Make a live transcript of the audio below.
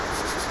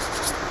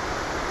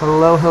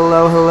Hello,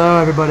 hello,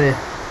 hello, everybody.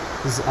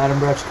 This is Adam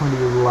Bretch coming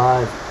to you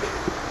live,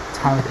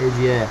 Time with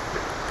AGA.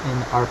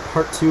 In our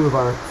part 2 of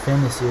our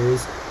family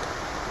series,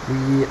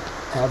 we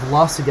have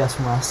lost a guest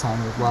from last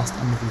time. We've lost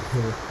Emily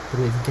Hill,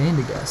 but we've gained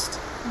a guest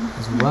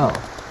as well.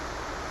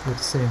 Would you like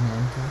to say your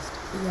name, guest?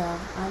 Yeah,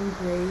 I'm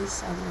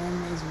Grace. I'm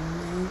Aaron's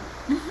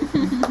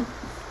roommate.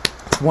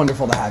 It's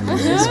wonderful to have you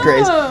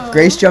guys.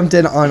 Grace jumped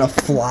in on a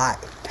fly.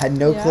 Had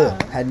no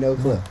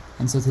clue.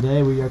 And so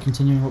today we are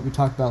continuing what we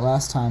talked about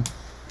last time,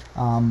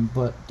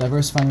 but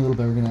diversifying a little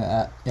bit. We're going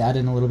to add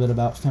in a little bit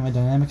about family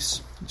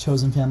dynamics,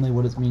 chosen family,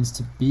 what it means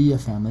to be a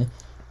family,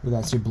 whether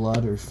that's your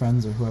blood or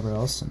friends or whoever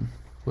else, and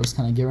we'll just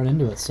kind of get right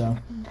into it. So,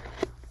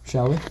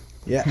 shall we?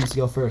 Yeah. Who wants to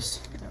go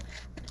first?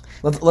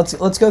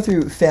 Let's go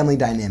through family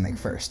dynamic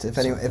first. If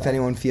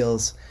anyone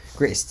feels,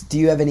 Grace, do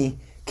you have any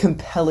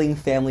compelling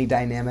family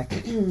dynamic?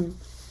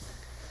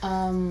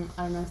 I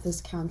don't know if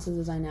this counts as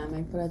a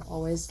dynamic, but I've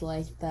always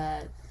liked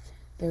that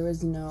there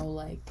was no,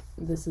 like,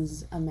 this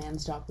is a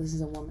man's job, this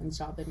is a woman's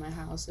job in my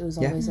house. It was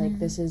always like,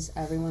 this is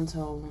everyone's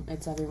home,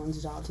 it's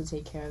everyone's job to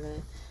take care of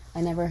it.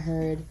 I never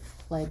heard,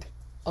 like,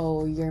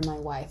 oh, you're my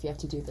wife, you have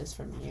to do this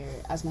for me, or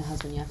as my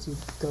husband, you have to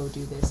go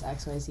do this,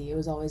 X, Y, Z. It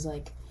was always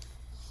like,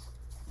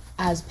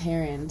 as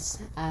parents,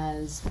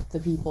 as the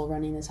people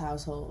running this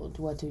household,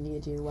 what do we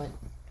need to do, it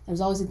was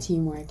always a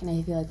teamwork, and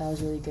I feel like that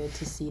was really good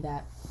to see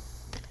that,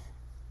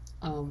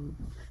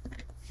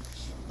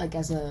 like,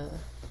 as a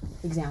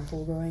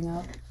example growing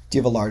up. Do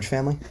you have a large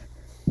family?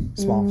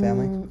 Small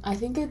family? I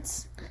think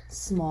it's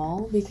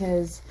small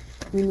because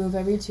we move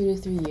every 2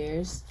 to 3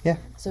 years. Yeah.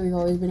 So we've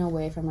always been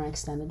away from our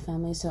extended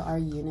family, so our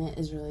unit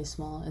is really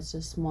small. It's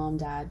just mom,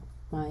 dad,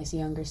 my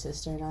younger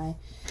sister, and I.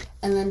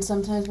 And then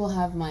sometimes we'll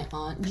have my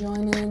aunt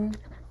join in,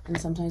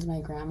 and sometimes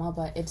my grandma,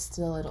 but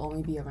it'll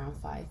only be around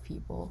 5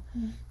 people.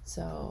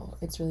 So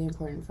it's really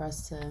important for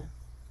us to,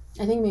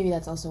 I think maybe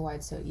that's also why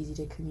it's so easy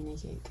to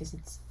communicate, because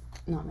it's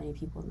not many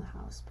people in the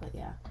house, but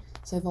yeah.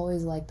 So I've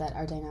always liked that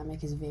our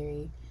dynamic is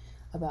very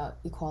about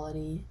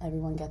equality.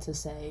 Everyone gets a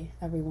say.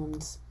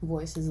 Everyone's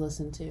voice is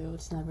listened to.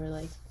 It's never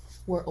like,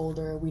 we're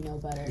older, we know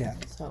better. Yeah.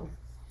 So.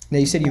 Now,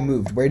 you said you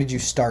moved. Where did you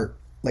start,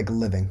 like,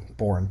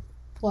 born?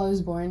 Well, I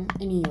was born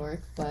in New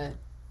York, but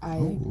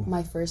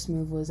my first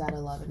move was at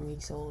 11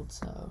 weeks old,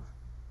 so.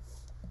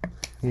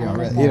 You don't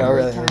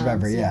really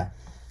remember, yeah.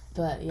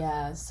 But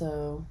yeah,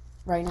 so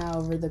right now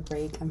over the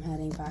break, I'm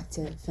heading back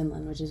to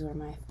Finland, which is where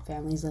my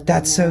family's living.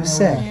 That's so now.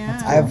 sick. Yeah.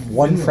 I have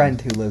one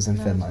friend who lives in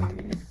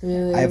Finland.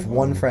 Really? I have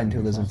one friend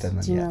who lives in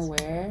Finland, Do you yes. know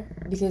where?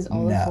 Because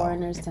all the No.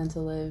 foreigners tend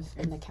to live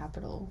in the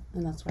capital,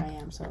 and that's where I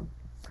am, so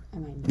I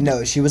might know.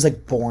 No, she was,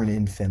 like, born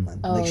in Finland.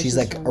 Oh, like, she's, she's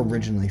like, from there.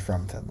 originally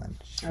from Finland.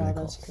 She's really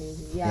That's cool.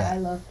 crazy. Yeah, Yeah. I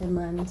love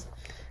Finland,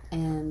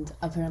 and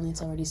apparently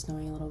it's already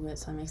snowing a little bit,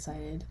 so I'm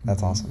excited.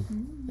 That's awesome.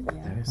 But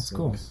yeah. That's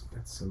cool.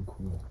 That's so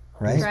cool.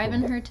 Right?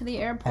 Driving her to the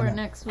I airport know.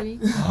 next week.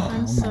 Oh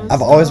I'm so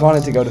I've always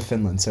wanted to go to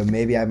Finland, so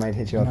maybe I might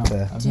hit you up No,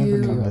 to I've Do never you-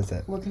 done come that.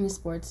 visit. What kind of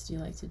sports do you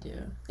like to do?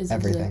 Is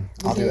Everything.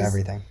 I'll do because-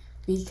 everything.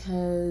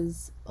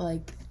 Because,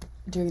 like,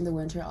 during the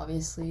winter,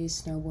 obviously,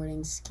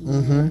 snowboarding,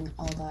 skiing,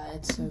 all that,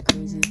 it's so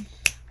crazy.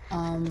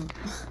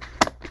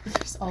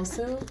 There's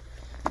also,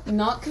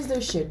 not because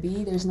there should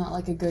be, there's not,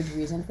 like, a good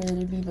reason for there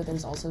to be, but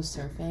there's also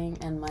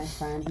surfing, and my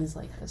friend, he's,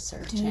 like, the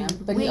surf champ,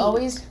 but he wait,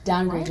 always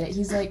downgrades it.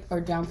 He's, like,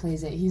 or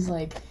downplays it. He's,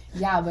 like,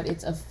 yeah, but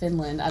it's a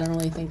Finland. I don't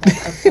really think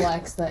that's a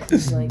flex that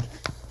he's, like,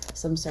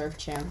 some surf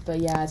champ. But,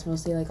 yeah, it's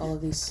mostly, like, all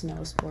of these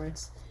snow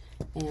sports,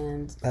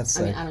 and, That's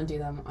I mean, sick. I don't do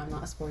them. I'm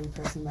not a sporty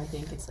person, but I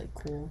think it's, like,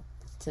 cool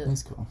to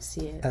That's cool.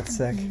 see it. That's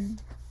sick.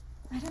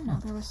 I didn't know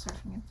there was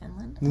surfing in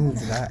Finland. Neither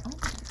did I.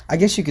 I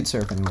guess you could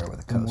surf anywhere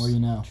with a The more coast, you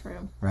know.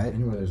 True. right?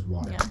 Yeah.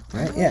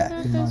 Right?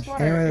 Yeah. There's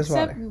water. Anywhere there's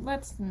Except, water.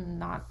 let's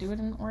not do it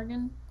in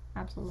Oregon.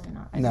 Absolutely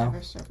not. I'd No.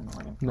 never surf in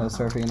Oregon. No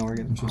surfing in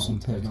Oregon. Interesting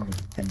take.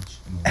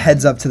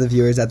 Heads up to the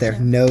viewers out there.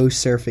 No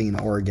surfing in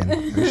Oregon.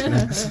 I'm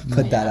just gonna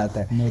put that out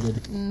there.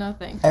 Noted.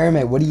 Nothing.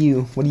 Arame, what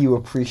do you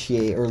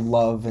appreciate or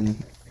love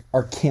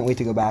or can't wait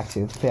to go back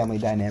to, family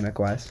dynamic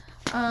wise?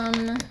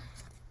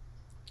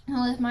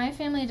 Well, with my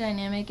family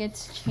dynamic,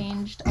 it's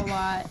changed a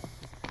lot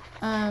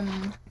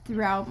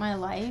throughout my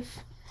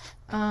life.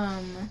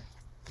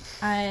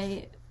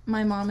 My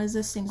mom is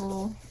a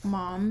single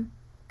mom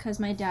because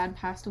my dad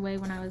passed away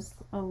when I was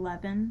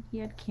 11. He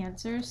had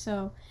cancer,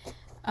 so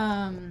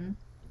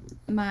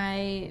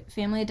my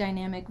family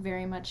dynamic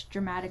very much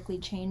dramatically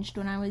changed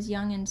when I was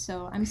young, and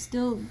so I'm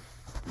still,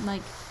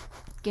 like,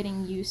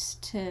 getting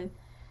used to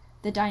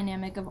the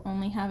dynamic of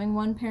only having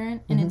one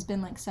parent, and it's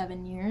been, like,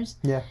 7 years.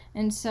 Yeah.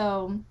 And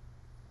so,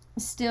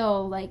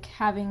 still, like,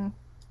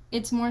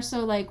 it's more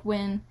so, like,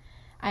 when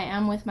I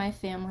am with my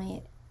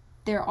family,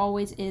 there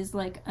always is,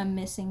 like, a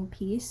missing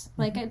piece.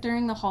 Like,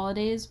 during the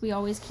holidays, we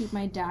always keep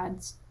my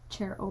dad's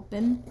chair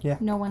open. Yeah.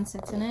 No one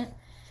sits in it.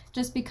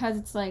 Just because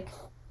it's, like,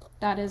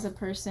 that is a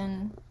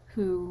person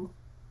who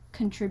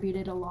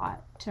contributed a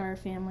lot to our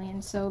family.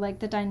 And so, like,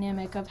 the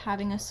dynamic of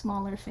having a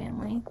smaller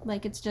family,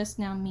 like, it's just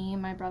now me,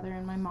 my brother,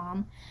 and my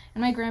mom.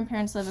 And my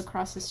grandparents live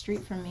across the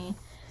street from me.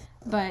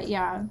 But,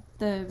 yeah,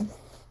 the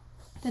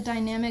the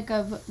dynamic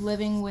of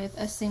living with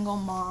a single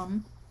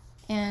mom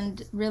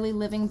and really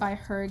living by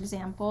her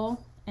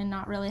example and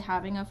not really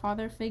having a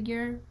father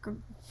figure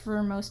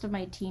for most of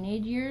my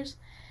teenage years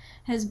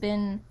has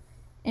been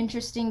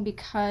interesting,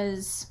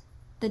 because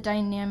the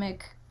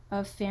dynamic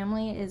of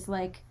family is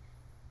like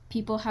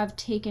people have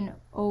taken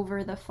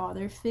over the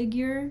father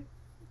figure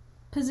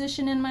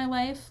position in my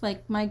life.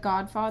 Like my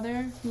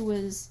godfather, who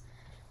was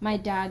my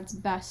dad's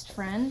best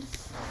friend,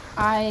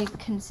 I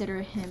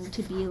consider him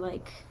to be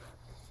like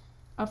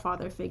a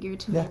father figure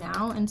to me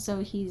now. And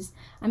so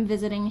I'm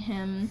visiting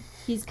him.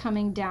 He's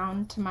coming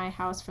down to my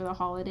house for the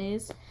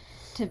holidays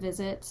to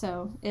visit,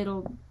 so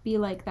it'll be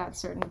like that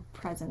certain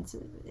presence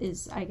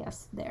is, I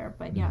guess, there.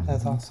 But yeah,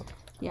 That's awesome.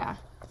 yeah,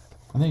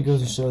 I think it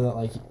goes to show that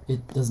like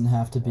it doesn't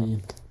have to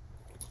be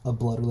a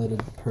blood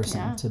related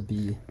person to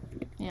be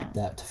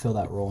that, to fill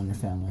that role in your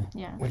family.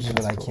 Yeah, Which is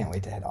what I can't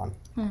wait to hit on.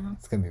 Mm-hmm.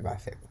 It's gonna be my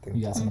favorite thing.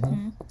 You got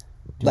something?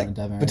 Like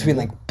between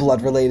like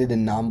blood related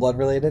and non-blood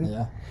related.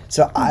 Yeah.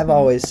 So I've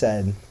always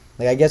said,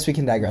 like, I guess we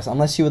can digress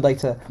unless you would like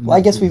to. Well,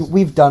 I guess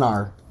we've done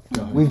our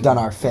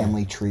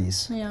family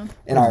trees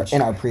in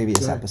our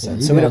previous episode.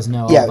 You so we guys don't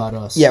know all about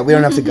us. Yeah, we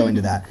don't have to go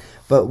into that,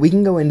 but we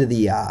can go into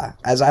the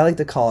as I like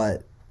to call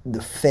it,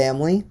 the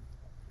family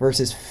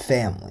versus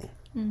family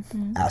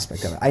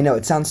aspect of it. I know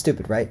it sounds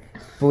stupid, right?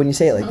 But when you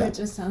say it like that, it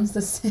just sounds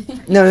the same.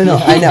 No,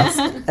 I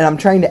know. And I'm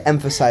trying to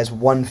emphasize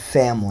one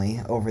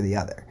family over the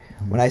other.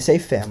 When I say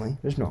family,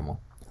 there's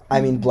normal.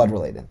 I mean blood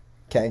related,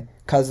 okay?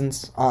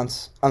 Cousins,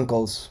 aunts,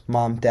 uncles,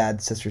 mom,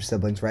 dad, sisters,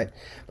 siblings, right?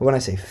 But when I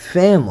say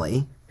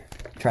family,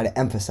 try to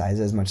emphasize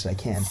as much as I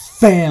can.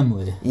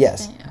 Family.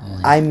 Yes.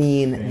 I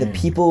mean the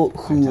people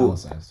who...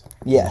 Italicized.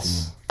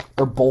 Yes.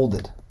 Or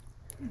bolded.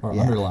 Or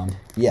underlined.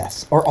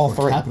 Yes. Or all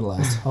three.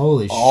 Capitalized.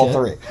 Holy shit. All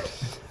three.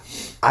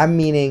 I'm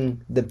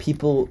meaning the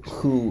people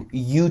who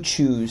you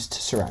choose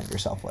to surround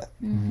yourself with,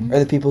 or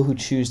the people who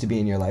choose to be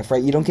in your life,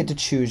 right? You don't get to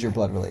choose your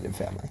blood-related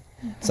family.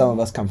 Some of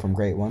us come from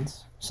great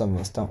ones, some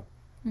of us don't,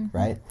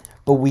 right?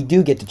 But we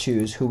do get to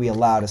choose who we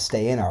allow to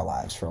stay in our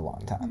lives for a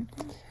long time.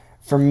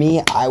 For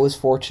me, I was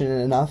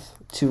fortunate enough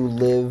to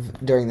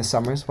live during the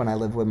summers when I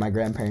lived with my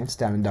grandparents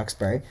down in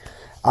Duxbury.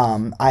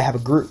 I have a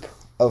group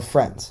of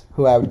friends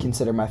who I would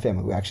consider my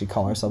family. We actually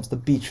call ourselves the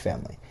Beach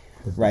Family,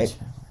 right?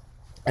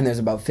 And there's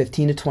about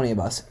 15 to 20 of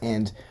us,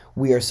 and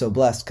we are so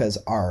blessed because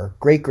our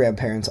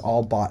great-grandparents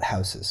all bought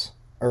houses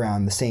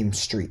around the same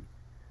street,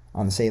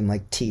 on the same,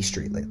 like, T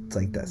street,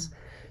 like this.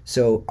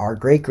 So our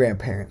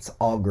great-grandparents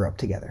all grew up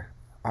together.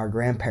 Our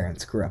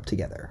grandparents grew up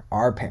together.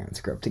 Our parents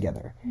grew up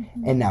together.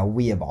 And now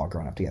we have all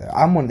grown up together.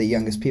 I'm one of the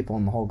youngest people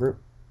in the whole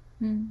group.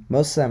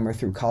 Most of them are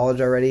through college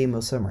already.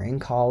 Most of them are in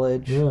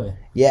college. Really?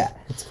 Yeah.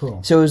 That's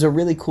cool. So it was a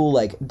really cool,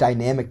 like,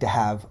 dynamic to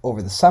have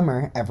over the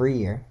summer every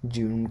year.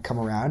 June would come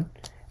around.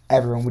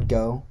 Everyone would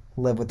go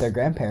live with their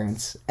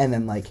grandparents, and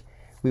then like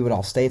we would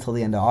all stay till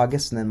the end of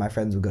August, and then my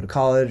friends would go to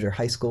college or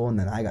high school, and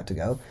then I got to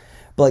go.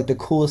 But like the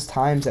coolest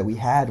times that we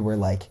had were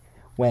like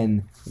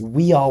when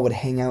we all would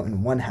hang out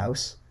in one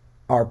house,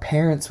 our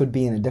parents would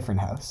be in a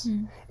different house,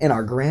 and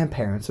our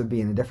grandparents would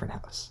be in a different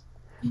house.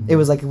 It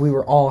was like we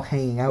were all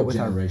hanging out with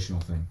our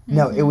generational thing.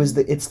 No,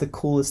 it's the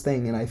coolest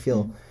thing, and I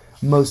feel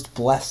most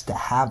blessed to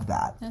have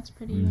that. that's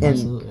pretty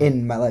unique.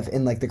 In my life.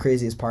 And like the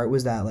craziest part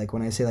was that like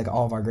when I say like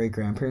all of our great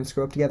grandparents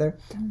grew up together,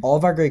 all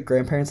of our great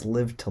grandparents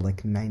lived till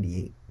like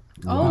 98.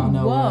 Oh,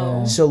 No whoa.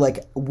 way. So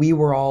like we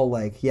were all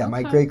like,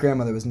 my Okay. great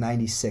grandmother was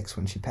 96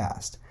 when she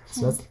passed.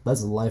 So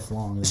that's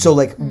lifelong. isn't So it?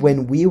 like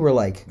when we were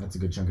like, That's a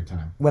good chunk of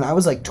time. when I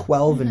was like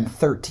 12 and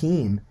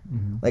 13,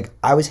 like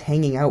I was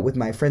hanging out with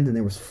my friends, and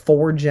there was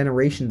 4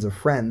 generations of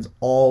friends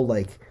all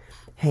like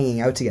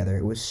hanging out together.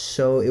 It was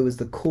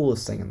the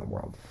coolest thing in the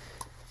world.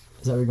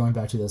 Is that what you're going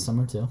back to this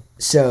summer too?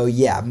 So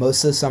yeah,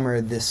 most of the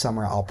summer, this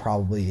summer, I'll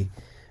probably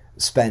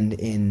spend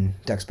in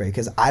Duxbury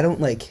because I don't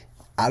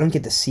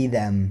get to see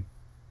them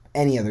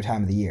any other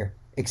time of the year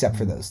except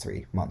for those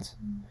 3 months.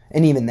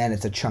 And even then,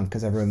 it's a chunk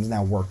because everyone's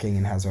now working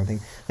and has their own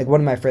thing. Like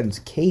one of my friends,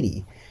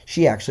 Katie,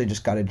 she actually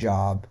just got a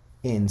job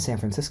in San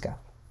Francisco.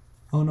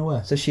 Oh, no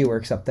way. So she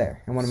works up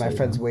there. And one of my Sweet,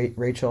 friends, man.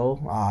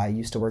 Rachel,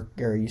 used to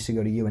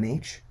go to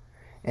UNH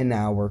and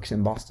now works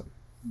in Boston.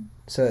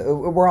 So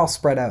we're all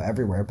spread out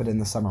everywhere, but in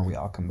the summer we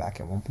all come back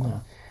at one point. Yeah.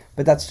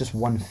 But that's just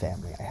one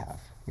family I have,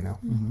 you know.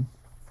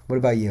 What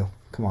about you?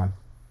 Come on.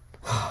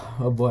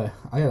 Oh boy,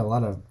 I got a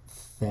lot of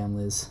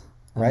families.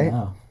 I don't Right?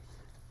 know.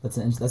 That's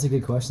a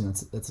good question.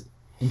 That's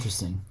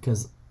interesting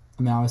because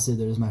I mean obviously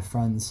there's my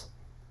friends.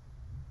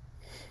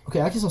 Okay,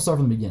 I guess I'll start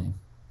from the beginning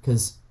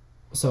because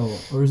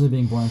originally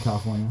being born in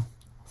California,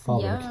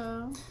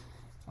 Fallbrook.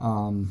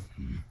 Yeah.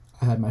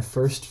 I had my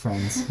first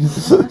friends.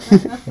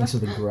 Thanks for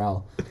the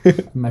growl.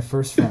 My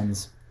first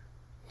friends,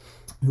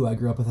 who I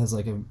grew up with as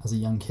a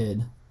young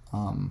kid,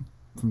 from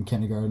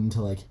kindergarten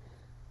to like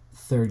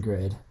 3rd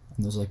grade,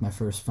 and those were like my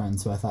first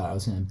friends who I thought I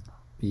was gonna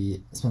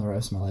spend the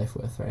rest of my life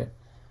with, right?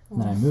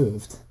 And then I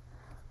moved,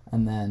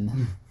 and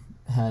then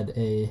had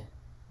a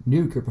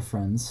new group of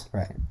friends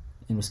Right.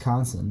 in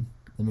Wisconsin.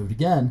 Then moved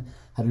again,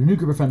 had a new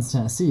group of friends in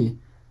Tennessee,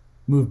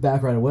 moved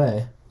back right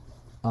away,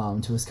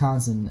 to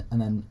Wisconsin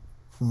and then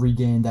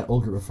regained that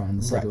old group of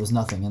friends. Like Right. it was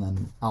nothing, and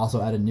then I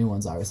also added new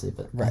ones, obviously.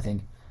 But Right.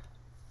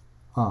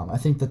 I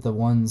think that the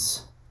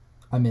ones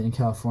I made in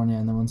California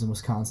and the ones in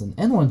Wisconsin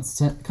and the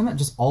ones kind of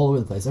just all over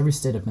the place, every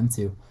state I've been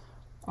to,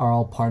 are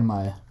all part of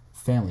my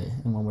family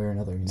in one way or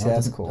another. You know, See, it that's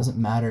doesn't, cool. doesn't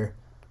matter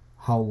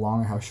how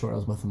long or how short I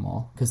was with them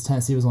all, because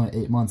Tennessee was only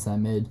 8 months, and I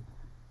made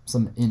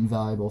some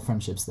invaluable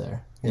friendships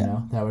there. You Yeah.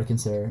 know, that I would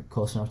consider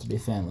close enough to be a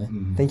family.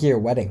 Think of your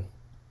wedding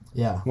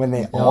Yeah. when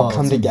they Oh, all it's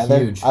come gonna be together.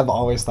 huge. I've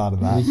always thought of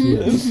that.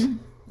 Really huge.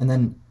 And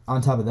then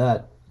on top of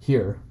that,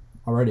 here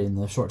already in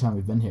the short time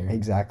we've been here,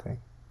 Exactly.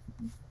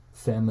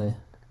 family.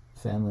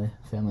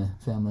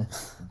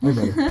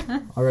 Everybody,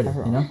 already. You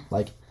Everyone. know,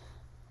 like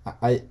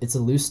I it's a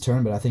loose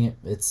term, but I think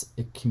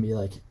it can be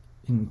like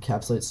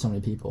encapsulates so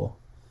many people,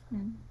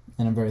 and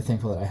I'm very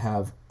thankful that I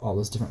have all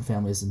those different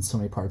families in so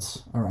many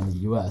parts around the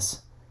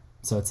U.S.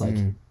 So it's like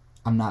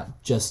I'm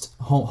not just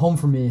home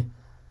for me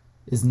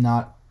is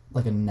not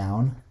like a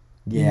noun.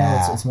 You know,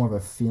 Yeah. it's more of a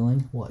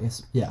feeling. Well, I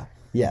guess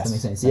Yes. that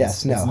makes any sense.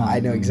 Yes. No. It's not- I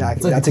know exactly.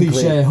 It's like That's a a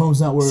cliche. great. Home's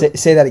not where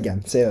Say that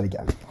again. Say that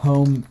again.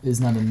 home is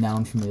not a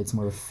noun for me. It's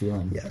more of a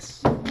feeling.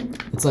 Yes.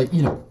 It's like,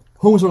 you know,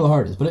 home is where the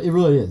heart is, but it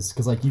really is,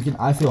 because like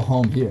I feel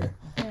home here.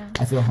 Yeah.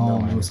 I feel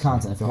home in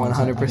Wisconsin. I feel home.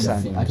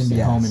 100%. I can be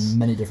Yes. home in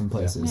many different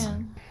places, Yeah.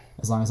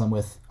 as long as I'm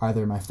with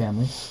either my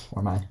family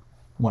or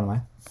one of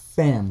my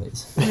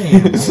families.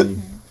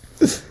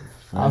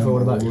 Alpha,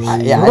 what about you? I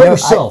What know. about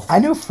yourself? I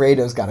know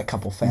Fredo's got a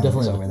couple families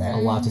Definitely over a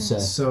there. lot to say.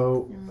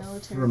 So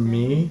Military for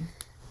me,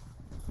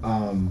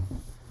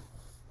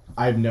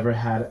 I've never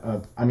had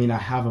I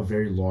have a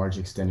very large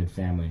extended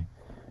family,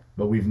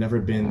 but we've never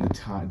been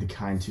the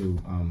kind to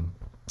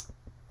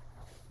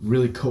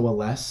really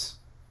coalesce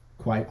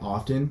quite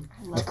often.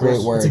 It's a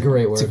great word. It's a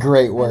great word. It's a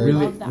great word.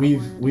 Really, love that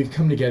word. we've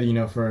come together, you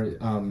know, for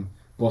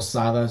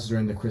posadas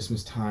during the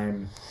Christmas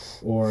time,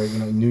 or you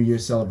know, New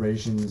Year's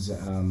celebrations,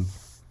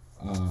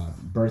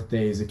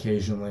 birthdays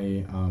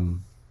occasionally.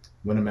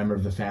 When a member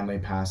of the family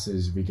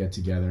passes, we get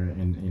together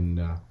and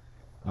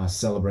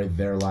celebrate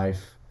their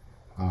life.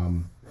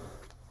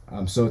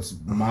 So it's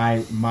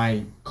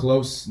my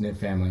close knit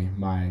family,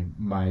 my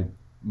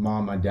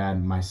mom, my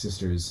dad, my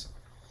sisters,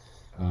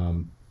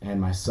 and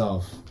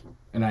myself,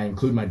 and I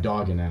include my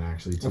dog in that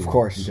actually too. Of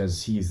course.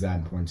 Because he's that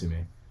important to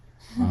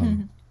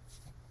me.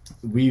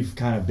 We've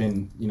kind of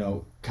been, you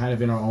know, kind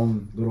of in our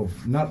own little,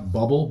 not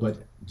bubble, but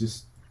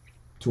just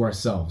to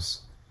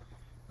ourselves.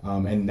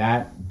 And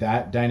that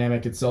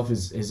dynamic itself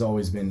has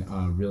always been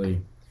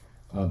really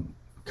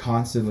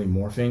constantly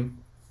morphing,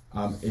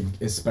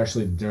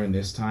 especially during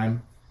this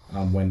time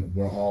when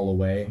we're all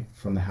away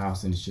from the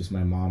house and it's just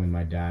my mom and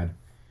my dad.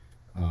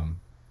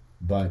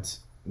 But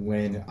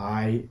when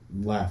I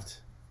left,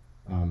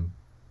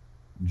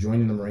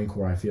 joining the Marine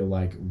Corps, I feel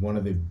like one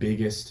of the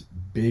biggest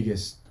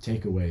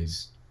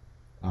takeaways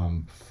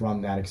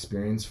from that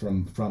experience,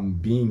 from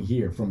being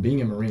here, from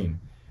being a Marine,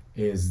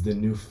 is the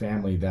new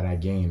family that I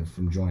gained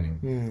from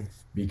joining.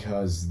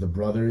 Because the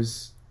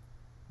brothers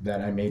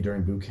that I made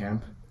during boot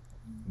camp,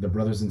 the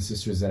brothers and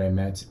sisters that I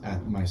met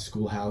at my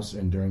schoolhouse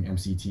and during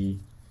MCT,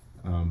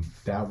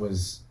 that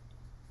was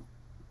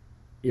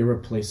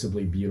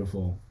irreplaceably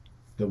beautiful,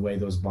 the way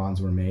those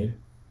bonds were made,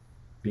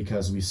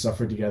 because we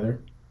suffered together,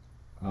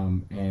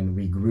 and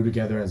we grew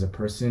together as a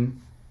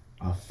person,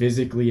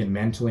 physically and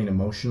mentally and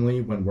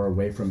emotionally, when we're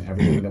away from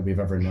everything that we've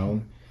ever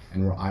known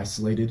and we're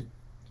isolated.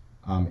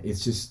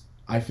 It's just,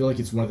 I feel like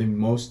it's one of the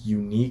most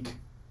unique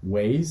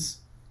ways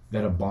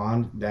that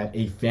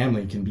a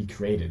family can be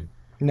created.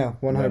 No,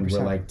 100%. When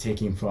we're like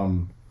taking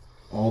from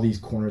all these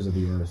corners of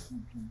the earth,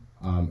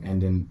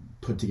 and then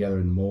put together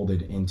and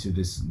molded into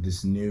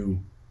this new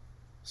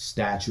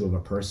statue of a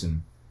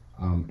person.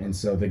 And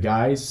so the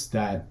guys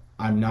that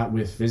I'm not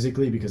with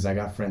physically, because I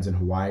got friends in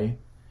Hawaii,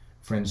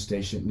 friends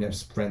stationed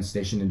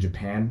in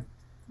Japan,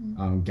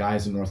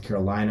 guys in North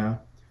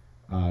Carolina,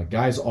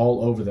 guys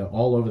all over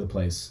the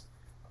place.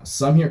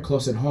 Some here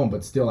close at home,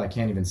 but still I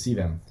can't even see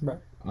them. Right.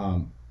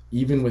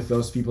 Even with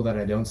those people that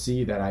I don't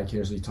see, that I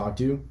occasionally talk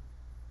to,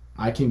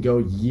 I can go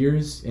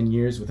years and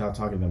years without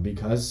talking to them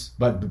because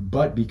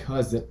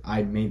that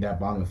I made that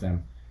bond with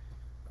them,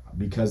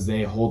 because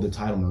they hold the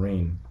title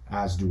Marine,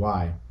 as do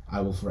I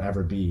will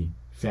forever be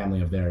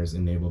family of theirs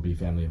and they will be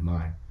family of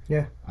mine.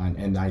 Yeah.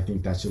 And I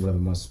think that's one of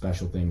the most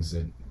special things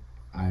that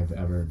I've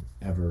ever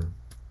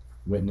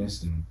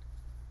witnessed, and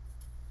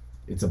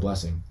it's a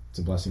blessing. It's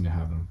a blessing to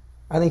have them.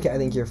 I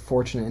think you're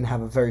fortunate and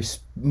have a very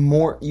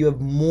you have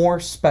more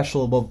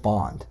special of a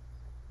bond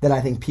than I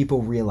think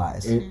people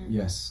realize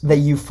Yes. that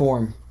you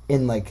form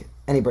in like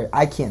any break.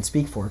 I can't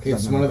speak for it. 'Cause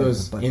It's I've one never of been,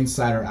 those but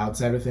insider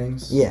outsider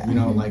things. Yeah. You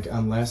know, like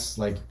unless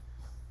like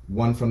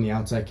one from the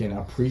outside can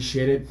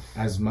appreciate it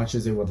as much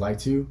as they would like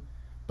to,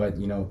 but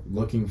you know,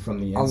 looking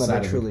from the I'll never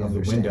inside truly of the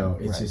understand, window,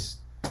 it's right. just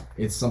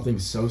it's something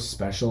so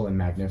special and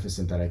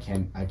magnificent that I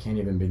can't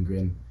even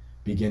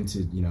begin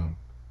to, you know,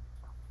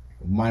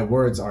 my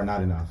words are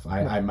not enough.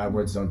 My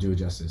words don't do it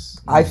justice.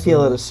 I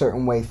feel it a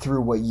certain way through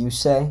what you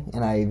say,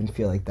 and I even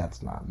feel like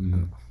that's not.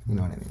 Mhm. You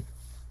know what I mean?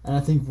 And I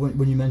think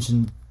when you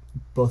mentioned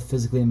both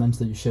physically and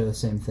mentally you share the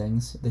same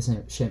things, the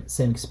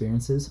same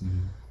experiences.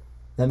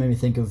 That made me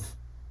think of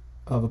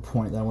a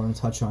point that I wanted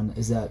to touch on,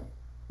 is that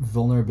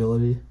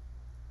vulnerability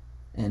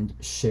and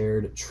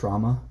shared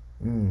trauma.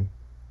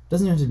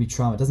 Doesn't have to be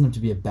trauma, it doesn't have to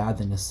be a bad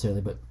thing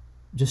necessarily, but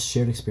just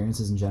shared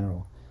experiences in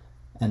general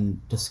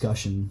and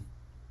discussion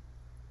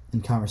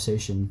and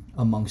conversation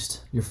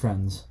amongst your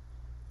friends,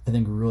 I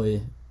think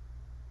really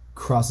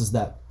crosses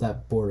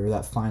that border,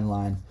 that fine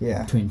line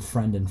between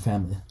friend and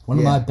family. One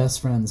of my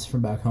best friends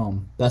from back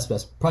home, best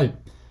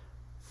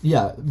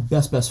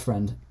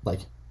friend, like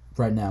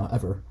right now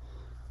ever,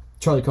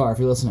 Charlie Carr, if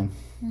you're listening,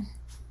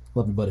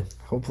 love you, buddy.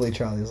 Hopefully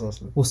Charlie's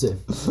listening. We'll see.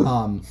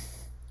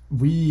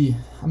 We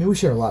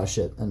share a lot of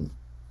shit and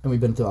we've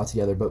been through a lot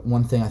together, but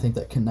one thing I think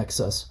that connects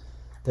us,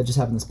 that just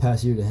happened this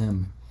past year to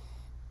him,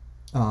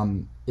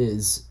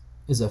 is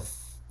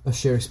a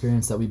shared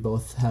experience that we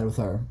both had with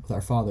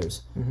our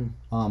fathers.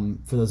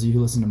 For those of you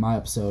who listen to my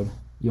episode,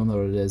 you'll know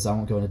what it is. I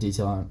won't go into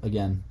detail on it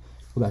again.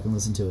 Go back and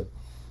listen to it.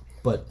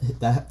 But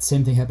that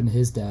same thing happened to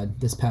his dad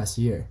this past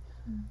year,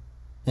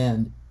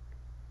 and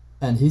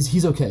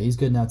he's okay. He's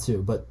good now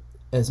too. But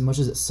as much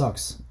as it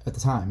sucks at the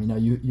time,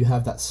 you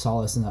have that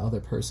solace in that other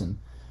person,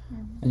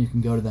 and you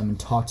can go to them and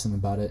talk to them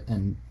about it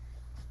and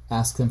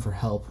ask them for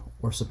help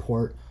or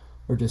support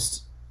or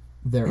just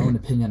their own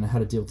opinion on how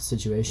to deal with the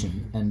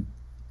situation. And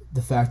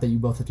the fact that you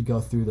both have to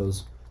go through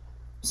those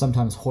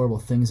sometimes horrible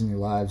things in your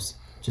lives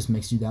just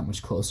makes you that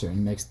much closer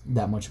and makes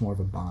that much more of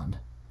a bond.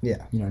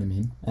 Yeah. You know what I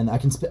mean? And I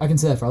can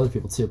say that for other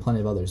people too, plenty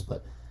of others,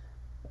 but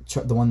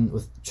the one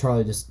with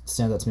Charlie just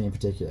stands out to me in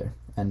particular.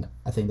 And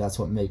I think that's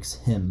what makes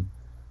him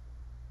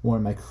one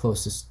of my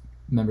closest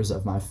members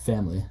of my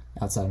family,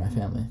 outside of my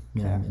family.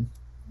 You know what I mean?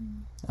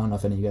 I don't know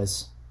if any of you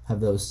guys have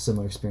those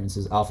similar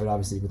experiences. Alfred,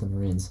 obviously, with the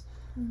Marines.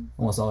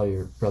 Almost all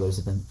your brothers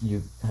have been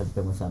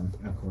with them.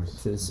 Of course.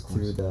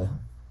 Through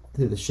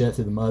the shit,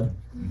 through the mud.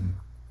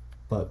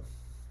 But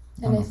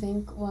I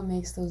think what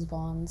makes those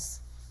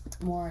bonds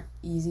more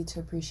easy to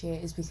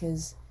appreciate is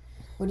because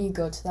when you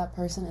go to that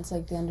person, it's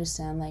like they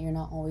understand that you're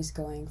not always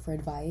going for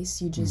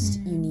advice. You just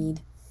you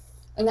need,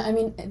 and I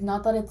mean,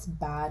 not that it's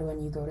bad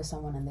when you go to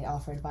someone and they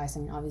offer advice.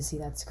 I mean, obviously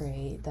that's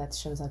great. That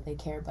shows that they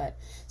care. But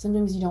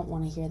sometimes you don't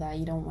want to hear that.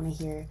 You don't want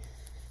to hear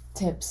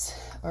tips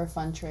or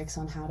fun tricks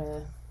on how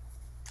to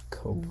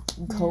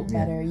cope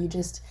better. You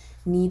just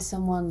need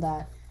someone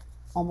that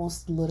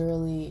almost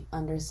literally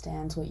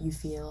understands what you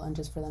feel, and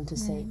just for them to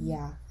say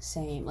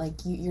same. Like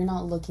you're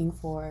not looking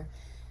for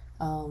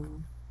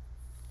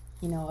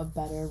a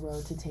better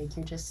road to take.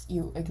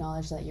 You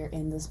acknowledge that you're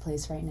in this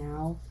place right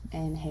now,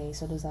 and hey,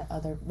 so does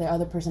the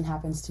other person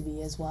happens to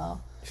be as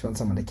well. Just want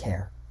someone to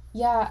care.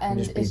 And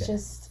it's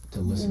just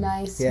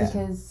nice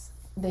because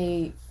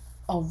they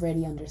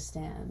already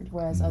understand,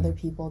 whereas other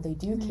people, they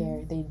do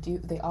care,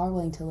 they are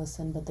willing to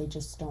listen, but they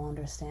just don't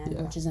understand,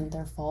 which isn't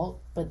their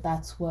fault. But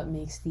that's what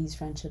makes these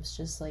friendships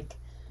just like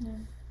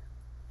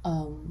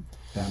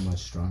that much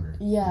stronger.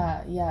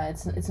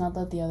 It's not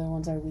that the other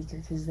ones are weaker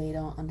because they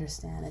don't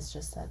understand. It's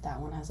just that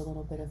one has a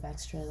little bit of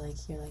extra, like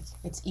you're like,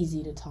 it's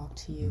easy to talk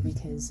to you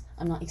because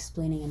I'm not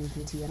explaining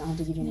anything to you. I don't have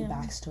to give you any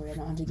backstory. I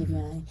don't have to give you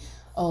any,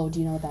 oh, do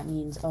you know what that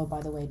means? Oh,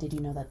 by the way, did you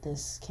know that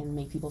this can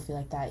make people feel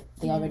like that?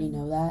 They already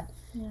know that.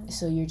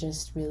 So you're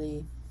just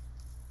really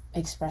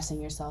expressing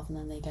yourself, and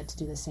then they get to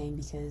do the same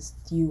because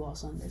you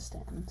also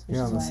understand. Which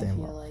is why I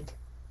feel like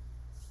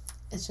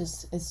it's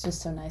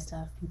just so nice to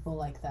have people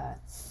like that.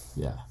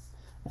 Yeah.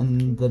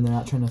 And then they're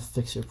not trying to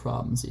fix your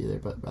problems either,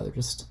 but rather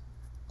just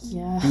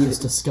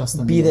discuss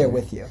them. Be together. there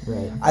with you.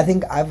 Right. I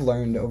think I've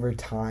learned over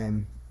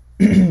time,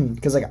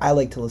 because like I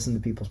like to listen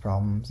to people's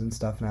problems and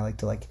stuff, and I like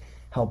to like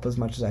help as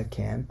much as I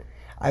can.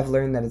 I've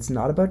learned that it's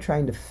not about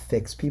trying to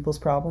fix people's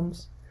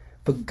problems,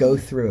 but go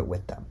through it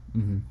with them.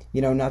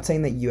 Not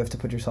saying that you have to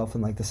put yourself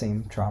in like the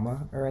same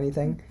trauma or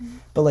anything,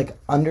 but like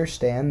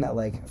understand that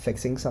like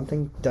fixing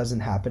something doesn't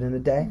happen in a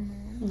day.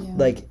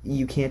 Like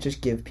you can't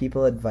just give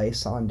people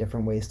advice on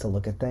different ways to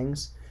look at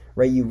things,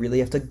 right? You really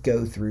have to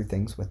go through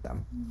things with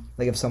them.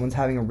 Like if someone's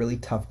having a really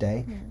tough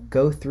day,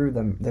 go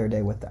through their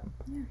day with them.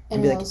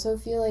 And I also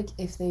feel like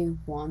if they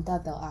want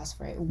that, they'll ask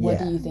for it. What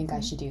do you think I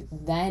should do?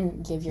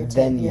 Then give your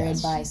tip, your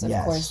advice. Of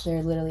course,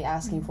 they're literally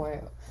asking for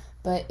it.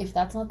 But if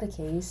that's not the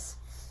case,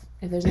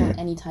 if there's not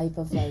any type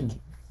of like,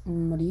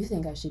 what do you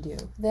think I should do?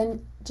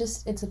 Then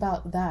just, it's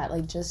about that.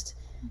 Like just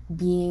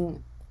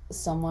being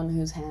someone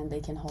whose hand they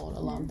can hold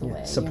along the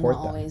way. Support You're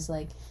not always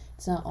like,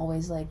 it's not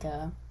always like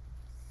a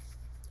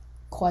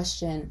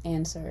question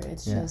answer.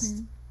 It's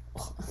just,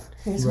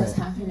 here's what's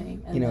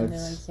happening. And then they're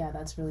like,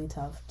 that's really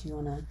tough. Do you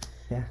want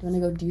to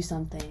go do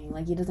something?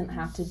 Like it doesn't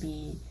have to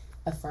be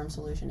a firm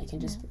solution. It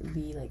can just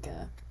be like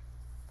a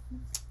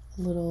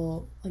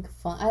little like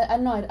fun. I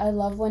don't know. I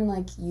love when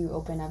like you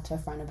open up to a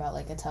friend about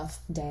like a tough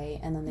day,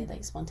 and then they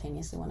like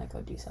spontaneously want to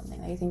go do something.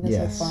 Like, I think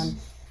that's so fun,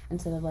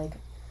 instead of like,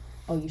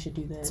 oh, you should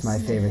do this. It's my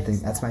favorite thing.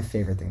 That's my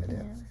favorite thing to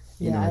do.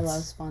 I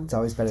love spontaneity. It's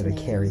always better to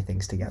carry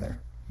things together.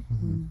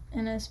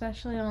 And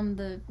especially on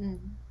the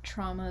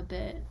trauma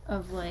bit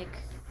of like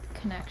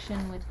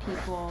connection with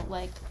people,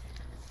 like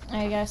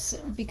I guess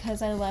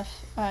because I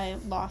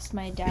lost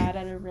my dad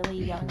at a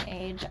really young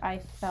age, I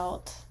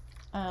felt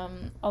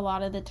a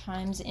lot of the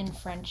times in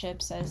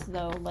friendships as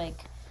though like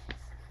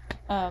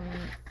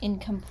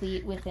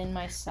incomplete within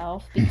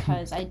myself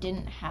because I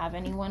didn't have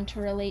anyone to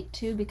relate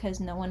to, because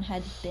no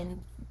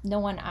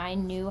one I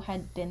knew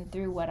had been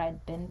through what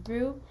I'd been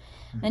through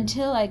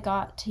until I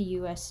got to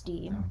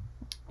USD.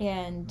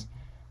 And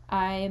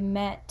I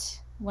met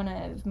one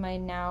of my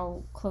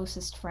now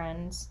closest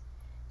friends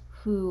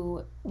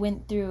who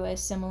went through a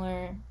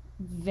similar,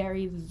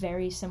 very,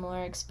 very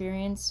similar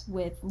experience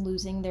with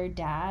losing their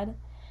dad.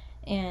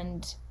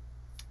 And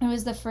it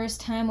was the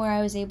first time where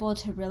I was able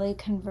to really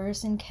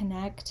converse and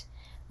connect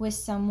with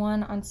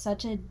someone on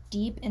such a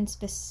deep and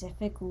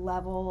specific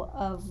level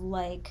of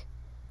like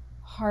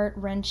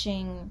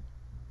heart-wrenching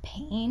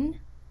pain,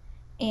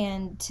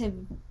 and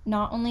to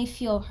not only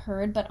feel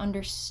heard but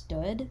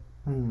understood,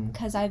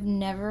 because I've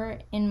never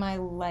in my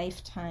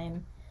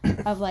lifetime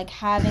of like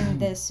having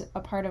this a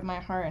part of my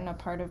heart and a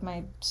part of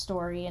my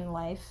story in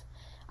life,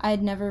 I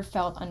had never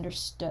felt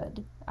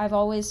understood. I've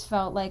always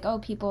felt like, oh,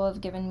 people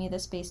have given me the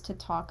space to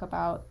talk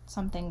about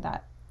something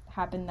that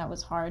happened that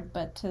was hard,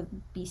 but to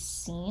be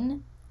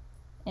seen,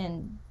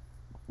 and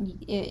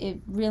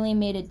it really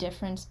made a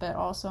difference, but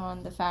also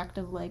on the fact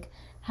of like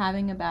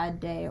having a bad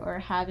day or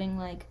having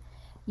like,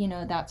 you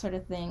know, that sort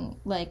of thing.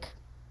 Like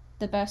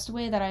the best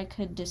way that I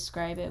could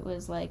describe it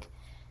was like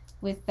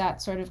with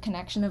that sort of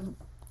connection of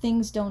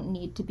things don't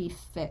need to be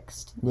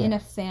fixed. In a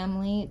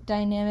family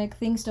dynamic,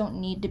 things don't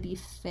need to be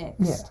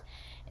fixed.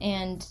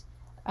 And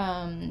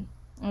I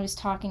was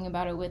talking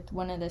about it with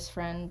one of this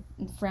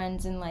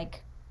friends, and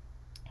like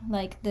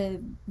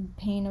the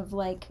pain of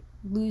like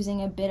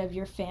losing a bit of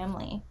your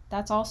family.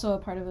 That's also a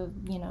part of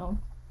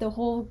the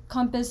whole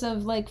compass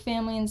of like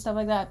family and stuff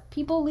like that.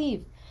 People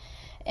leave,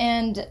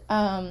 and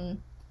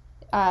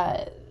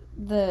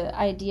the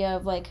idea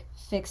of like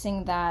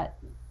fixing that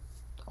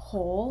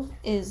whole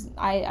is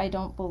I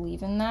don't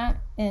believe in that.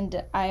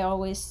 And I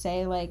always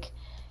say like,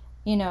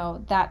 you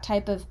know, that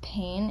type of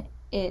pain,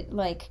 it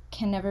like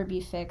can never be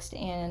fixed,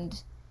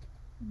 and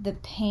the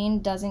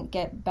pain doesn't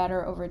get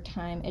better over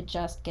time. It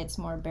just gets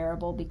more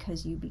bearable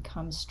because you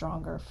become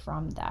stronger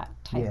from that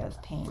type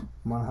of pain.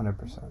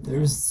 100%.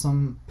 There's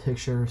some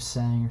picture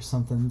saying or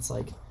something. It's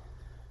like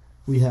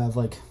we have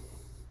like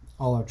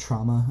all our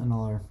trauma and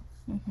all our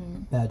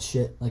bad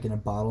shit like in a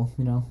bottle,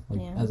 you know,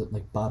 like as it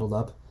like bottled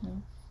up.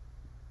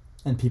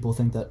 And people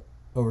think that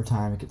over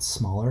time it gets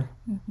smaller.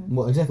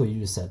 Well, exactly what you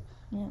just said.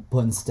 But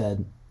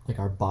instead, like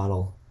our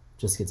bottle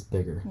just gets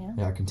bigger.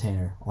 Like our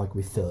container, like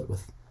we fill it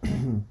with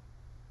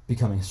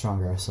becoming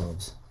stronger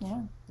ourselves.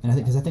 And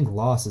I think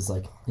loss is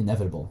like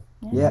inevitable.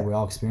 You know, we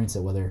all experience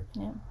it, whether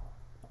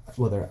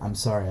I'm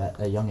sorry at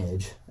a young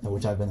age, at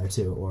which I've been there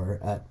too, or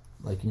at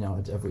like, you know,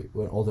 at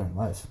we're older in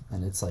life,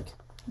 and it's like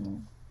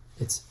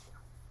it is,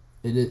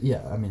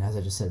 I mean, as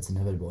I just said, it's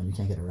inevitable and you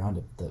can't get around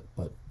it.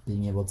 But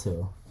being able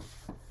to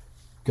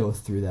go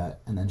through that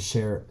and then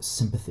share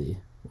sympathy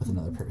with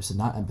another person,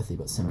 not empathy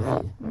but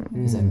sympathy,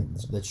 is then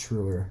the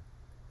truer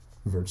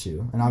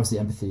virtue. And obviously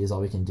empathy is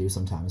all we can do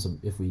sometimes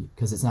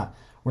because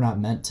we're not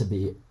meant to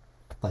be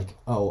like,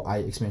 oh, I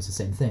experienced the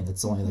same thing.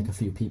 It's only like a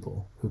few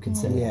people who can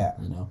say it,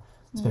 you know,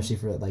 especially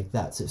for like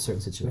that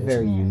certain situation.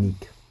 Very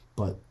unique.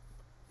 But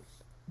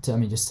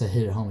just to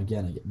hit it home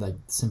again, like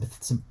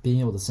being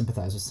able to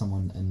sympathize with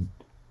someone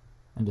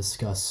and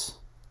discuss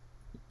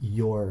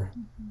your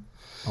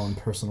own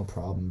personal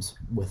problems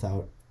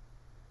without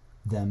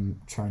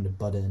them trying to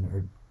butt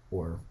in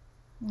or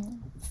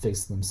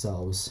fix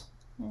themselves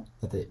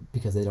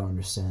because they don't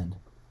understand.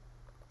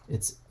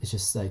 It's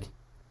just like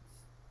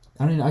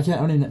I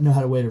don't even know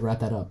how to way to wrap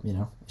that up, you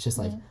know. It's just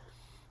like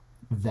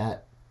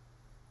that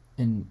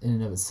in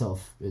and of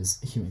itself is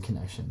human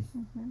connection.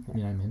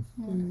 You know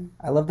what I mean?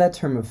 I love that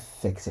term of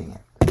fixing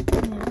it.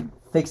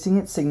 Fixing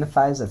it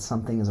signifies that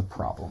something is a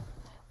problem.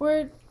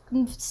 Or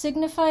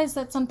signifies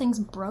that something's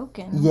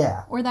broken.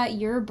 Or that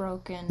you're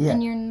broken.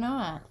 And you're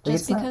not.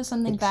 Just because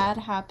something bad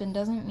happened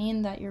doesn't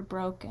mean that you're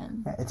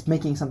broken. It's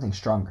making something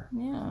stronger.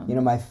 You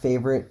know, my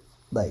favorite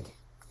like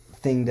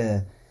thing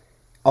to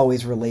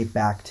always relate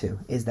back to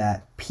is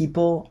that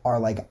people are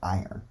like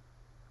iron.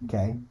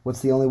 Okay?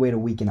 What's the only way to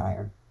weaken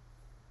iron?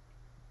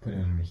 Put it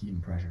under heat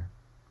and pressure.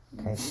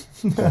 Okay.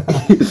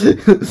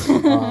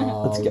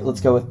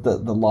 Let's go with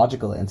the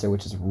logical answer,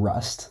 which is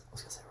rust. I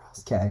was gonna say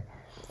rust. Okay.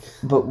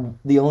 But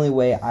the only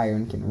way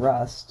iron can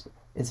rust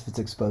is if it's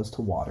exposed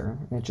to water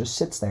and it just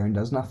sits there and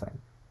does nothing.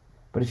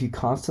 But if you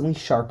constantly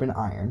sharpen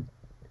iron,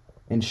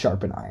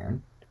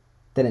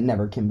 then it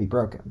never can be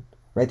broken.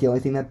 Right? The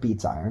only thing that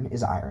beats iron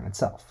is iron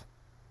itself.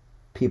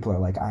 People are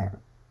like iron.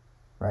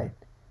 Right?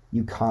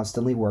 You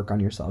constantly work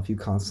on yourself, you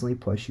constantly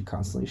push, you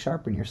constantly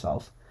sharpen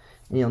yourself,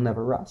 and you'll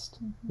never rust.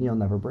 You'll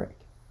never break.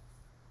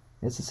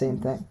 It's the same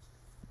thing.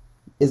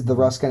 Is the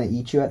rust going to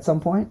eat you at some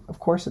point? Of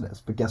course it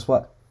is. But guess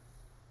what?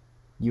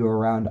 You are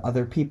around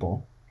other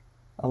people.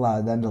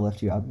 Allow them to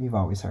lift you up. You've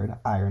always heard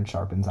iron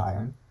sharpens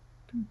iron.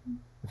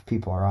 If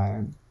people are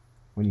iron,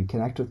 when you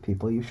connect with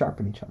people, you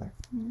sharpen each other.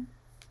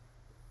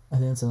 I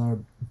think that's another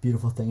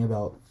beautiful thing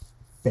about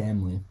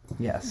family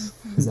Yes.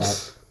 is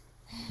that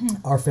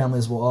our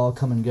families will all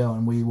come and go,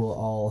 and we will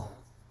all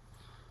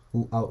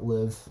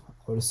outlive,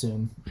 I would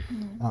assume,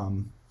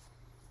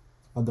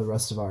 of the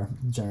rest of our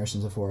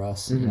generations before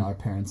us. Mhm. You know, our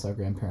parents, our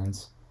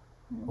grandparents,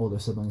 older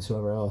siblings,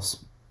 whoever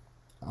else.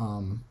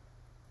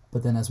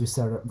 But then as we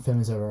start our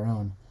families of our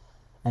own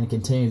and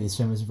continue these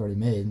families we've already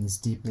made and these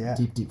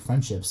deep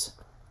friendships,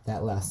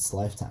 that lasts a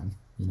lifetime.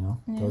 You know,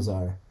 those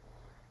are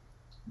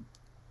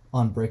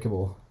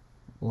unbreakable,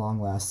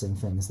 long-lasting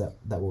things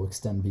that will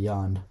extend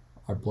beyond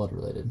our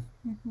blood-related.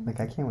 Like,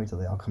 I can't wait till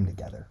they all come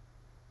together.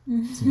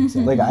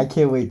 Exactly. Like, I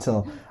can't wait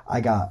till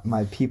I got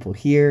my people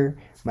here,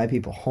 my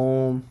people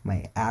home,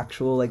 my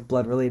actual, like,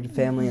 blood-related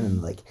family, and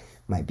then, like,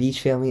 my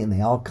beach family, and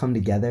they all come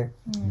together.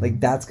 Like,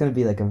 that's going to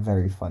be, like, a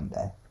very fun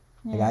day.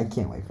 Like, I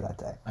can't wait for that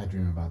day. I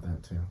dream about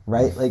that too.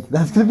 Right? Like,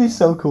 that's going to be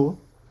so cool.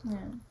 Yeah.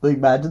 Like,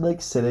 imagine,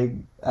 like,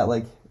 sitting at,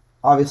 like,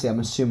 obviously, I'm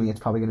assuming it's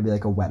probably going to be,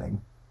 like, a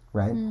wedding,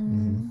 right?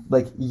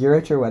 Like, you're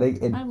at your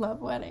wedding, and I love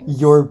weddings.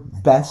 your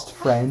best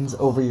friends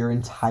over your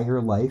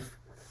entire life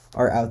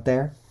are out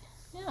there.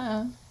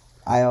 Yeah.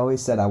 I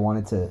always said I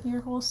wanted to.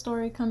 Your whole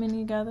story coming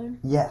together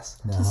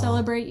Yes. to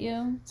celebrate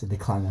you. It's like the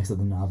climax of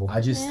the novel.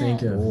 I just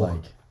think of Yeah.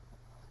 like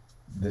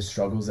the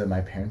struggles that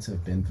my parents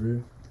have been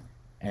through,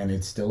 and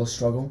it's still a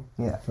struggle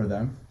for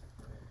them.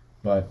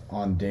 But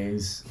on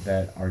days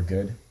that are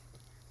good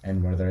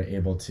and where they're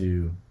able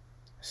to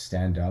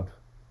stand up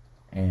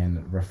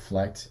and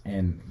reflect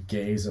and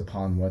gaze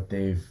upon what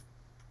they've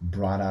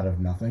brought out of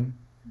nothing,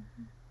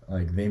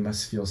 like they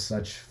must feel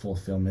such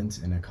fulfillment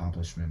and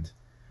accomplishment.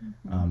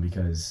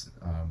 Because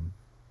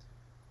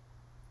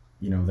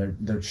you know,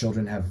 their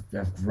children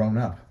have grown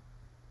up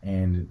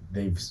and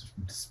they've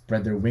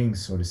spread their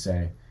wings, so to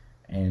say,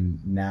 and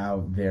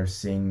now they're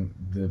seeing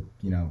the,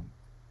 you know,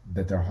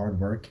 that their hard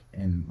work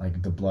and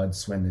like the blood,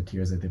 sweat, and the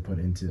tears that they put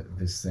into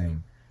this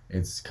thing,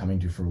 it's coming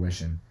to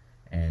fruition.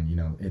 And you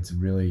know, it's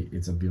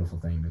a beautiful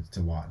thing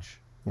to watch.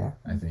 Yeah.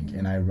 I think,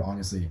 and I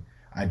honestly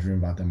dream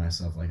about that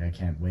myself. Like, I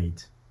can't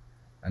wait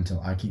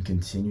until I can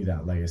continue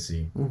that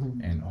legacy,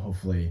 and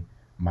hopefully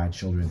my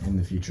children in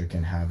the future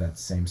can have that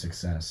same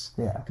success.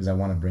 Yeah. Because I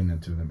want to bring them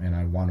to them, and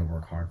I want to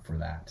work hard for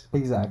that.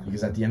 Exactly.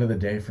 Because at the end of the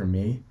day, for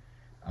me,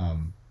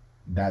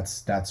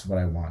 that's what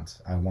I want.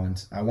 I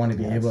want to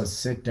be able to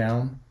sit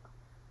down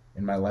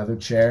in my leather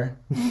chair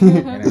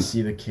and I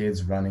see the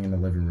kids running in the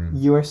living room.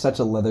 You are such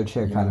a leather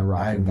chair kind of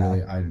rocker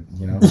guy.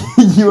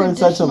 You are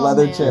such a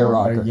leather chair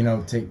rocker. Or, you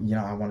know,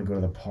 I want to go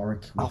to the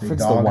park with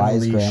Alfred's the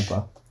wise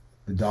grandpa.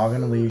 The dog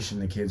on a leash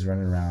and the kids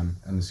running around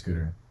on the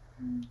scooter,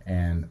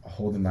 and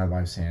holding my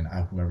wife's hand,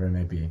 whoever it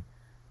may be.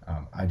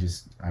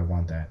 I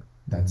want that.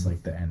 That's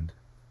like the end.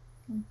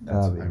 I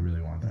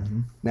really want that.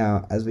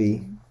 Now, as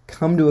we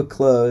come to a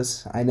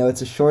close, I know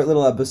it's a short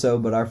little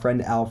episode, but our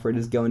friend Alfred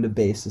is going to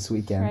base this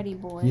weekend. Freddy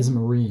boy. He's a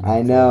Marine.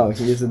 I know,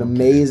 he is an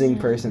amazing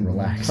person.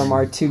 Relax. From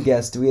our two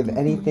guests, do we have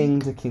anything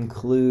to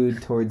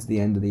conclude towards the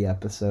end of the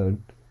episode?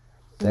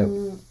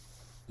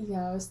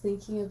 Yeah, I was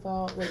thinking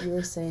about what you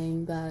were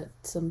saying, that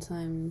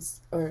sometimes,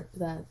 or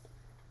that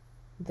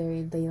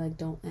they like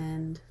don't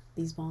end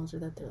these bonds, or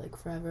that they're like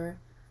forever.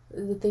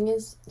 The thing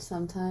is,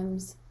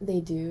 sometimes they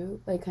do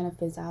like kind of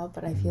fizz out,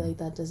 but I feel like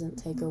that doesn't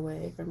take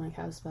away from like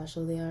how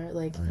special they are.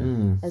 Like,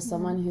 as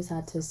someone who's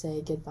had to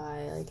say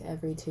goodbye like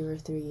every 2 or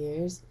 3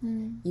 years,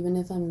 even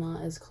if I'm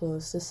not as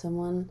close to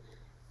someone,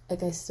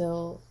 like I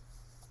still,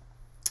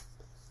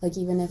 like,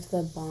 even if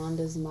the bond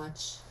is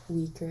much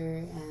weaker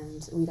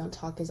and we don't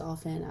talk as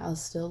often, I'll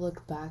still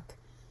look back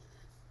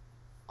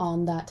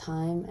on that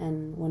time,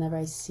 and whenever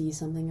I see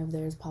something of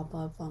theirs pop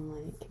up on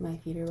like my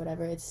feed or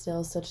whatever, it's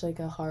still such like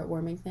a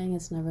heartwarming thing.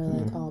 It's never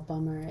like, oh,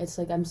 bummer. It's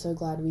like, I'm so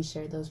glad we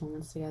shared those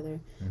moments together.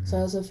 So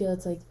I also feel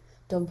it's like,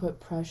 don't put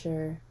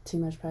too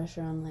much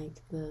pressure on like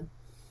the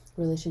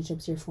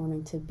relationships you're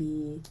forming to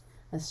be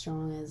as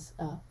strong as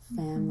a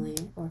family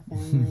or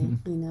family.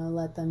 You know,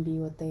 let them be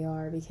what they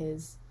are,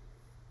 because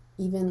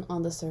even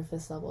on the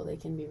surface level, they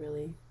can be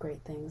really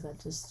great things that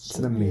just It's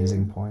an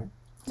amazing point.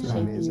 It's an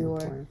shape amazing you, or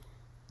point.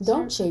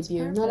 don't shape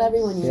you. Not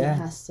everyone you meet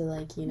has to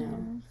like, you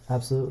know,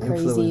 Absolutely.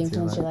 crazy Influence your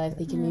influence your life. life.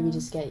 They can maybe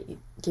just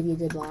give you a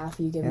good laugh.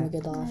 You give them a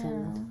good laugh,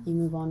 and you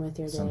move on with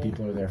your day. Some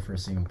people are there for a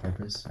single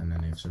purpose, and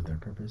then they've served their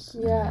purpose.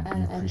 Yeah, and and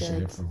you I feel appreciate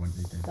like it for what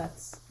they did.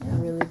 that's a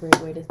really great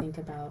way to think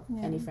about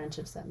any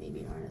friendships that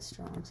maybe aren't as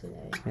strong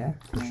today. Yeah,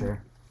 For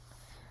sure.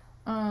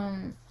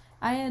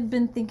 I had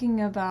been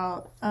thinking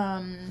about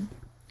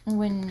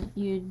when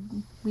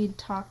we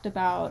talked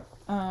about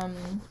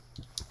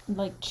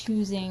like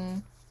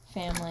choosing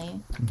family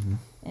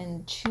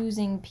and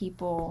choosing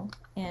people,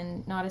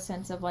 and not a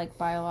sense of like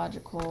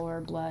biological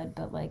or blood,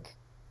 but like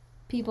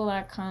people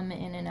that come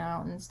in and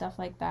out and stuff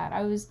like that.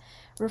 I was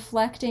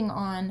reflecting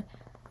on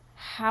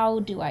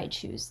how do I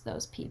choose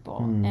those people,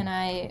 and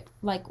I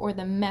like, or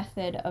the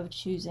method of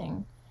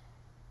choosing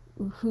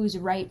who's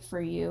right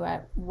for you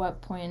at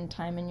what point in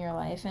time in your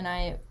life. And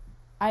I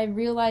I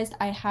realized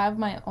I have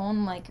my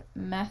own like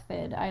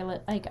method. I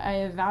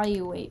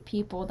evaluate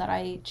people that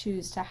I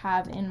choose to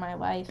have in my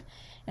life,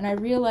 and I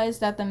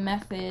realized that the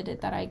method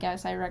that I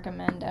guess I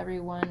recommend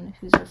everyone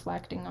who's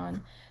reflecting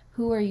on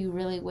who are you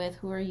really with,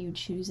 who are you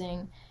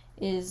choosing,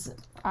 is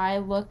I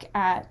look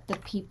at the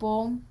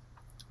people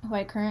who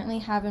I currently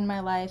have in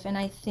my life, and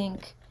I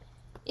think,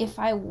 if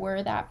I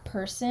were that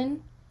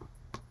person,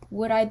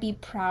 would I be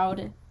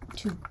proud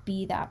to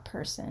be that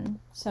person?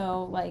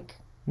 So like,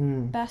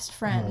 best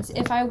friends.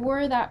 If I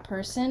were that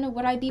person,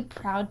 would I be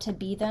proud to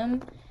be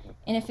them?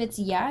 And if it's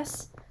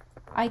yes,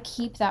 I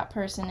keep that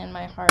person in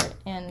my heart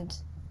and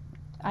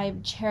I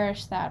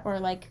cherish that. Or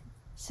like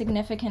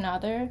significant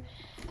other,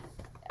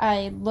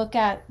 I look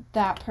at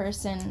that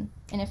person,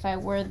 and if I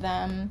were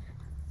them,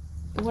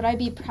 would I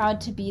be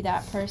proud to be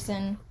that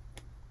person?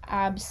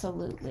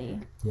 Absolutely.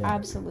 Yeah.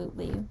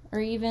 Absolutely. Or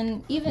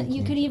even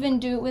you could even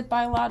do it with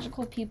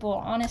biological people,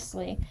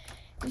 honestly.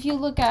 If you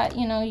look at,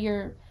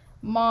 your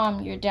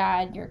mom, your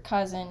dad, your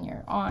cousin,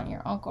 your aunt,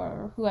 your uncle,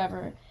 or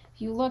whoever,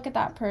 if you look at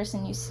that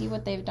person, you see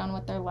what they've done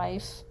with their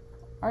life,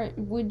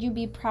 would you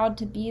be proud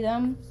to be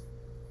them?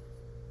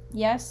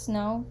 Yes,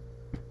 no?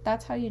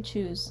 That's how you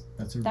choose.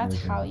 That's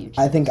how you choose.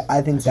 I think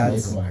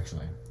that's cool,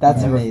 actually.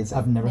 That's amazing.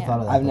 I've never thought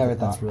of that. I've never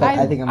That's thought. really I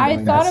cool. think I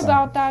going thought that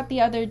about that the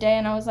other day,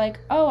 and I was like,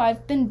 oh,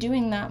 I've been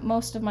doing that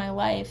most of my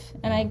life,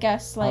 and I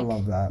guess like, I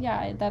love that.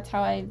 yeah, that's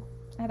how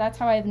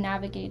I've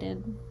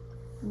navigated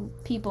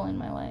people in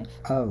my life.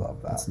 I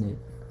love that. That's neat.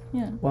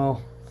 Yeah.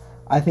 Well,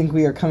 I think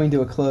we are coming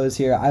to a close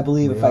here. I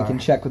believe if I can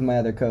check with my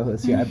other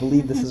co-hosts here, I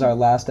believe this is our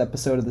last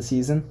episode of the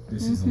season.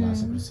 This is the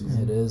last episode of the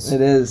season. It is.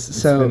 It is.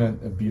 It's So been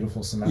a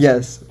beautiful semester.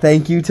 yes,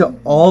 thank you to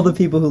all the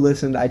people who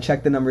listened. I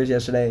checked the numbers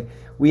yesterday.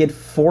 We had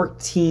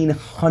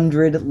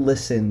 1,400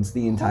 listens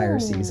the entire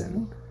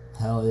season.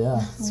 Hell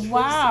yeah.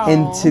 Wow.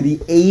 And to the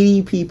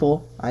 80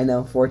 people, I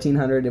know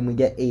 1,400 and we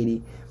get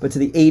 80, but to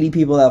the 80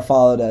 people that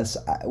followed us,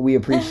 we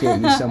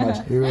appreciate you so much.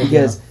 We really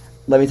Because do.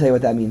 let me tell you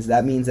what that means.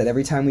 That means that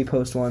every time we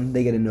post one,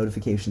 they get a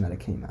notification that it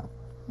came out.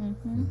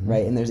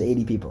 Right? And there's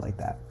 80 people like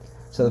that.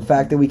 So the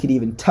fact that we could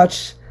even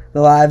touch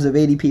the lives of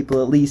 80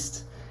 people at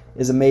least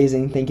is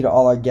amazing. Thank you to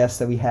all our guests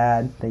that we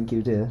had. Thank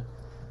you to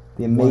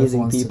the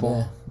amazing Wonderful people.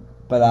 ones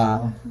But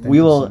Thank we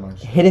you will so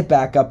much. hit it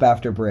back up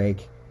after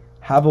break.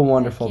 Have a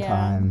wonderful yeah.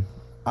 time.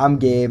 I'm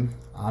Gabe.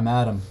 I'm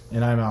Adam.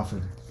 And I'm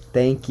Alfred.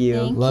 Thank you.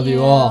 Thank Love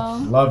you all.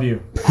 Love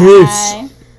you. Peace. Bye.